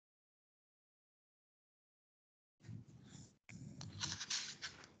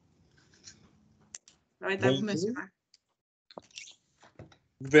Ça va être à vous, Bonjour. monsieur le maire.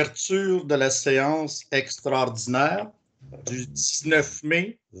 Ouverture de la séance extraordinaire du 19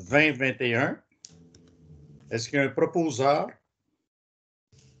 mai 2021. Est-ce qu'il y a un proposeur?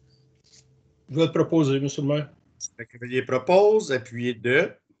 Je vais le proposer, monsieur le maire. Le cavalier propose, appuyé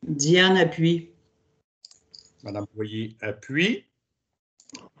de. Diane appuie. Madame Boyer appuie.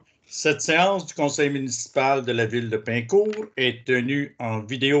 Cette séance du conseil municipal de la ville de Pincourt est tenue en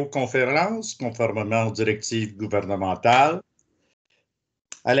vidéoconférence conformément aux directives gouvernementales,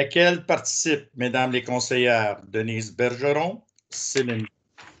 à laquelle participent Mesdames les conseillères Denise Bergeron, Céline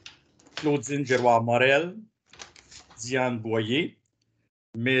Claudine Giroir-Morel, Diane Boyer,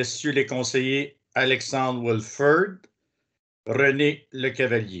 Messieurs les conseillers Alexandre Wilford, René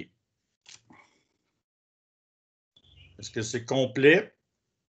Lecavalier. Est-ce que c'est complet?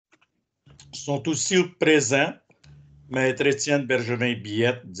 Sont aussi présents Maître Étienne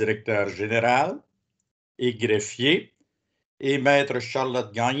Bergevin-Billette, directeur général et greffier, et Maître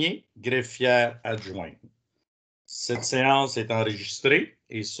Charlotte Gagné, greffière adjointe. Cette séance est enregistrée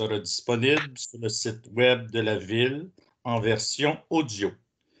et sera disponible sur le site web de la Ville en version audio.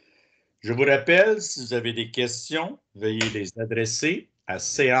 Je vous rappelle, si vous avez des questions, veuillez les adresser à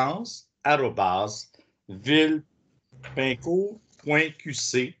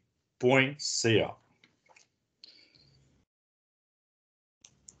séance@villepincourt.qc.ca.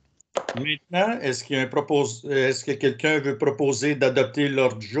 Maintenant, est-ce que quelqu'un veut proposer d'adopter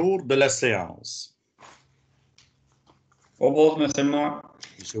l'ordre du jour de la séance? Propose, monsieur le maire.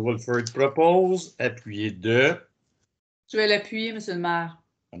 M. Wilford propose, appuyé de. Je vais l'appuyer, monsieur le maire.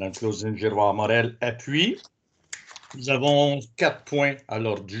 Mme Claudine Giroir-Morel appuie. Nous avons 4 points à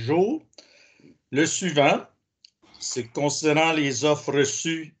l'ordre du jour. Le suivant, c'est considérant les offres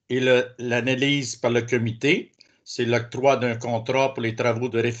reçues et l'analyse par le comité, c'est l'octroi d'un contrat pour les travaux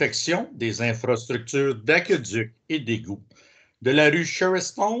de réfection des infrastructures d'aqueduc et d'égouts de la rue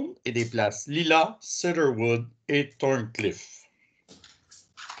Sherristone et des places Lila, Cedarwood et Thorncliffe.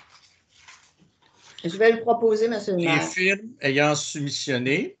 Je vais le proposer, monsieur le Les maire. firmes ayant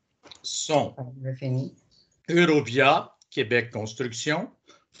soumissionné sont Je finis. Eurovia, Québec Construction,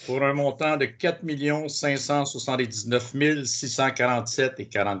 pour un montant de 4 579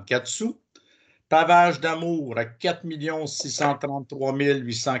 647,44 sous. Pavage d'amour à 4 633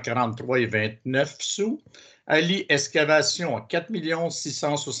 843,29 sous. Ali Excavation à 4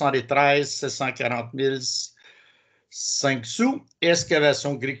 673 740 5 sous.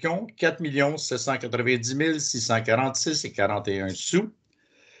 Excavation Gricon, 4 790 646,41 sous.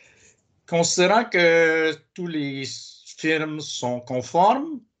 Considérant que tous les firmes sont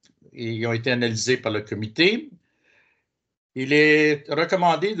conformes et ont été analysées par le comité, il est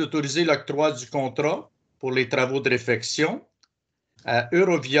recommandé d'autoriser l'octroi du contrat pour les travaux de réfection à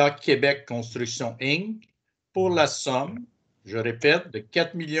Eurovia Québec Construction Inc. pour la somme, je répète, de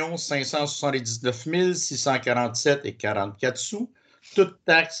 4 579 647,44 sous, toutes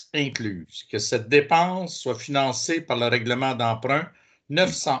taxes incluses. Que cette dépense soit financée par le règlement d'emprunt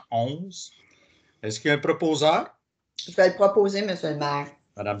 911. Est-ce qu'il y a un proposeur? Je vais le proposer, monsieur le maire.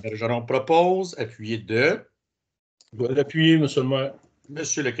 Madame Bergeron propose, appuyé de. Je vais l'appuyer, monsieur le maire.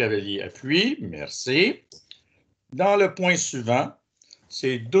 Monsieur Lecavalier appuie, merci. Dans le point suivant,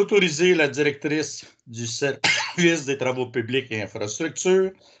 c'est d'autoriser la directrice du service des travaux publics et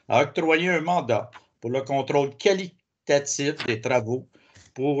infrastructures à octroyer un mandat pour le contrôle qualitatif des travaux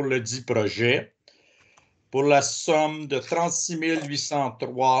pour le dit projet pour la somme de 36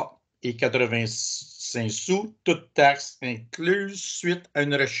 803,85 sous, toutes taxes incluses suite à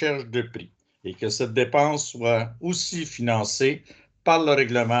une recherche de prix, et que cette dépense soit aussi financée par le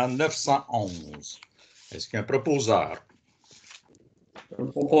règlement 911. Est-ce qu'il y a un proposeur? Je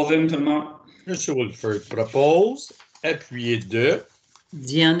vais proposer, monsieur le maire. M. Wilford propose, appuyé de.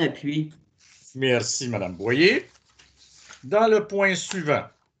 Diane appuie. Merci, Mme Boyer. Dans le point suivant,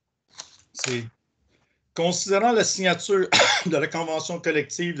 c'est considérant la signature de la convention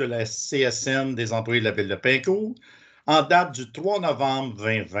collective de la CSN des employés de la ville de Pincourt en date du 3 novembre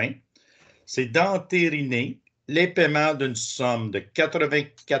 2020, c'est d'entériner les paiements d'une somme de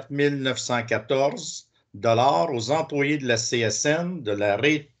 84 914 $ aux employés de la CSN de la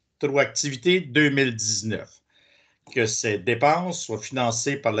rétroactivité 2019. Que ces dépenses soient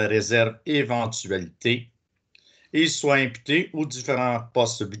financées par la réserve éventualité et soient imputés aux différents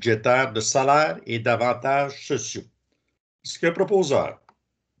postes budgétaires de salaires et d'avantages sociaux. Est-ce qu'il y a un proposeur?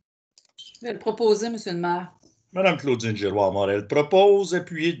 Je vais le proposer, monsieur le maire. Madame Claudine Giroir-Morel propose,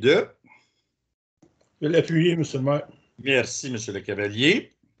 appuyé de. Je vais l'appuyer, monsieur le maire. Merci, monsieur le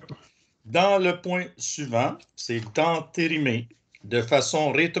cavalier. Dans le point suivant, c'est d'entérimer de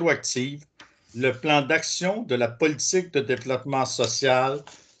façon rétroactive le plan d'action de la politique de développement social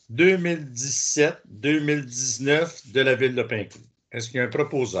 2017-2019 de la Ville de Pincourt. Est-ce qu'il y a un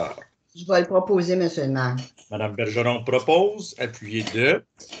proposeur? Je vais le proposer, Monsieur le maire. Madame Bergeron propose, appuyé de.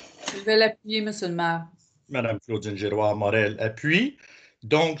 Je vais l'appuyer, Monsieur le maire. Madame Claudine Giroir-Morel appuie.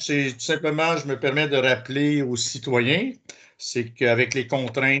 Donc, c'est tout simplement, je me permets de rappeler aux citoyens, c'est qu'avec les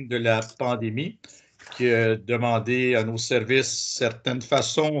contraintes de la pandémie, qui a demandé à nos services certaines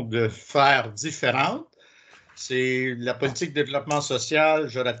façons de faire différentes, c'est la politique de développement social.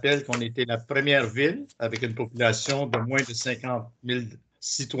 Je rappelle qu'on était la première ville avec une population de moins de 50 000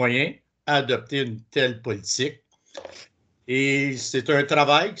 citoyens à adopter une telle politique. Et c'est un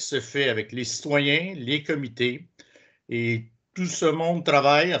travail qui se fait avec les citoyens, les comités, et tout ce monde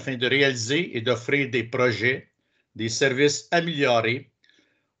travaille afin de réaliser et d'offrir des projets, des services améliorés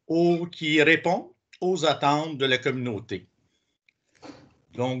qui répondent aux attentes de la communauté.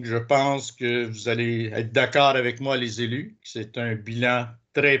 Donc, je pense que vous allez être d'accord avec moi, les élus, que c'est un bilan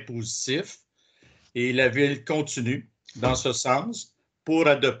très positif et la Ville continue dans ce sens pour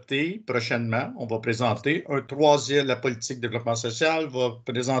adopter prochainement, on va présenter la politique de développement social va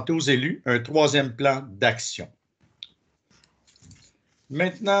présenter aux élus un troisième plan d'action.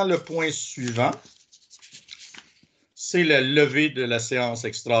 Maintenant, le point suivant, c'est la levée de la séance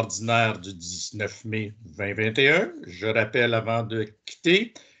extraordinaire du 19 mai 2021. Je rappelle avant de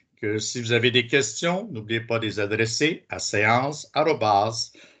quitter que si vous avez des questions, n'oubliez pas de les adresser à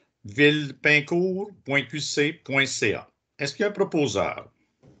séance@villepincourt.qc.ca. Est-ce qu'il y a un proposeur?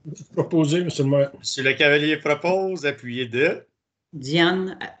 Proposé, Monsieur le maire. Monsieur Le Cavalier propose, appuyé de.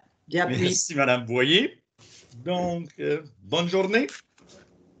 Diane, j'appuie. Merci, Madame Boyer. Donc, bonne journée.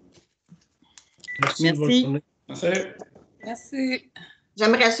 Merci. Merci. Bonne journée. Merci. Merci.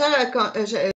 J'aimerais ça